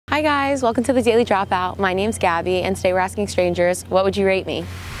Hi guys, welcome to the Daily Dropout. My name's Gabby, and today we're asking strangers, what would you rate me?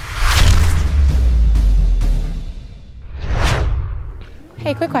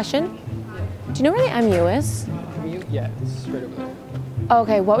 Hey, quick question. Do you know where the MU is? MU? Yeah, it's straight over there.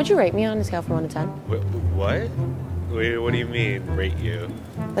 Okay, what would you rate me on a scale from 1 to 10? What? Wait, what do you mean, rate you?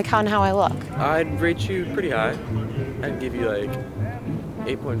 Like how and how I look. I'd rate you pretty high. I'd give you like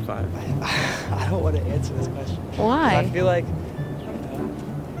 8.5. I don't want to answer this question. Why? I feel like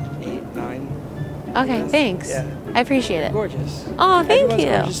 8, 9. Okay, Yes. thanks. Yeah. I appreciate it. Gorgeous. Oh, thank Everyone's you.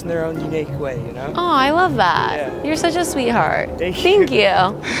 gorgeous in their own unique way, you know? Oh, I love that. Yeah. You're such a sweetheart. Thank Thank you.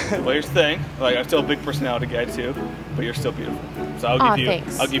 Well, here's the thing. Like, I'm still a big personality guy too, but you're still beautiful. So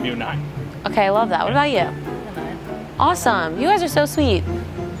Thanks. I'll give you a 9. Okay, I love that. What about you? Awesome. You guys are so sweet.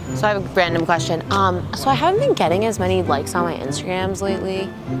 So I have a random question. So I haven't been getting as many likes on my Instagrams lately.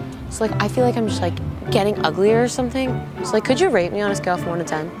 So like I feel like I'm just like getting uglier or something. So like could you rate me on a scale from 1 to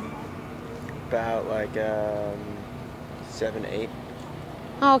 10? About like 7, 8.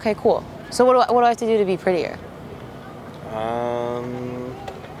 Oh, okay, cool. So what do I have to do to be prettier? I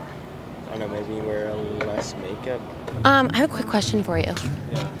don't know, maybe wear less makeup. I have a quick question for you.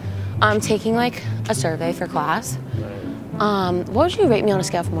 Yeah. I'm taking like a survey for class. What would you rate me on a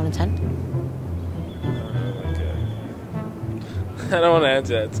scale from 1 to 10? I don't want to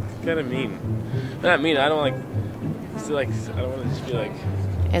answer that. It's kind of mean. Not mean. I don't like. Still like. I don't want to just be like.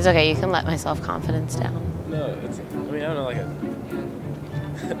 It's okay. You can let my self-confidence down. No. It's. I mean, I don't know. Like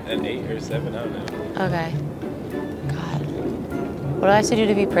an 8 or 7. I don't know. Okay. God. What do I have to do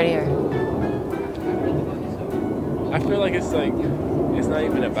to be prettier? I feel like it's like. It's not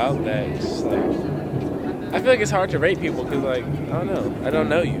even about that. It's just like. I feel like it's hard to rate people because like I don't know. I don't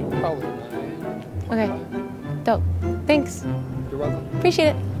know you. Probably. Okay. Dope. Thanks. You're welcome. Appreciate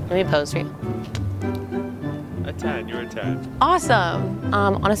it. Let me pose for you. A 10, you're a 10. Awesome.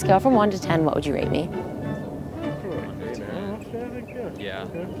 On a scale from 1 to 10, what would you rate me? Yeah.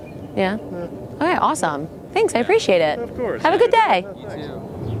 Yeah? Okay, awesome. Thanks, I appreciate it. Of course. Have a good day. You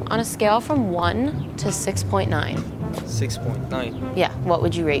too. On a scale from 1 to 6.9, 6.9. yeah, what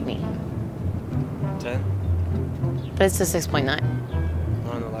would you rate me? 10. But it's a 6.9. I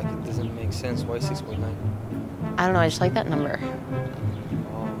don't know. Like it doesn't make sense. Why 6.9? I don't know, I just like that number.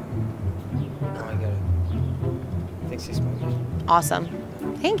 Oh, I get it. I think 6.9. Awesome.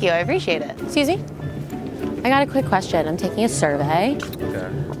 Thank you, I appreciate it. Excuse me? I got a quick question. I'm taking a survey.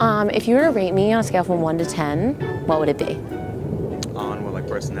 Okay. If you were to rate me on a scale from 1 to 10, what would it be? On what, like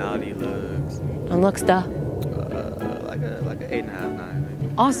personality, looks? On looks, duh. Like a 8.5, 9.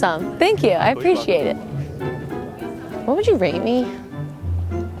 Maybe. Awesome. Thank you. I appreciate it. What would you rate me?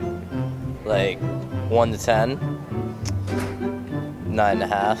 Like 1 to 10,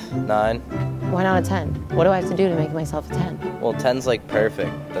 9.5, 9. Why not a 10? What do I have to do to make myself a 10? Well, 10's like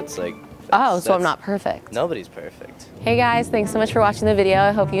perfect. That's like. Oh, so I'm not perfect. Nobody's perfect. Hey guys, thanks so much for watching the video.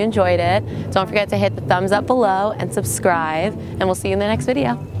 I hope you enjoyed it. Don't forget to hit the thumbs up below and subscribe, and we'll see you in the next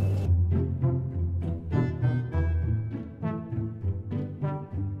video.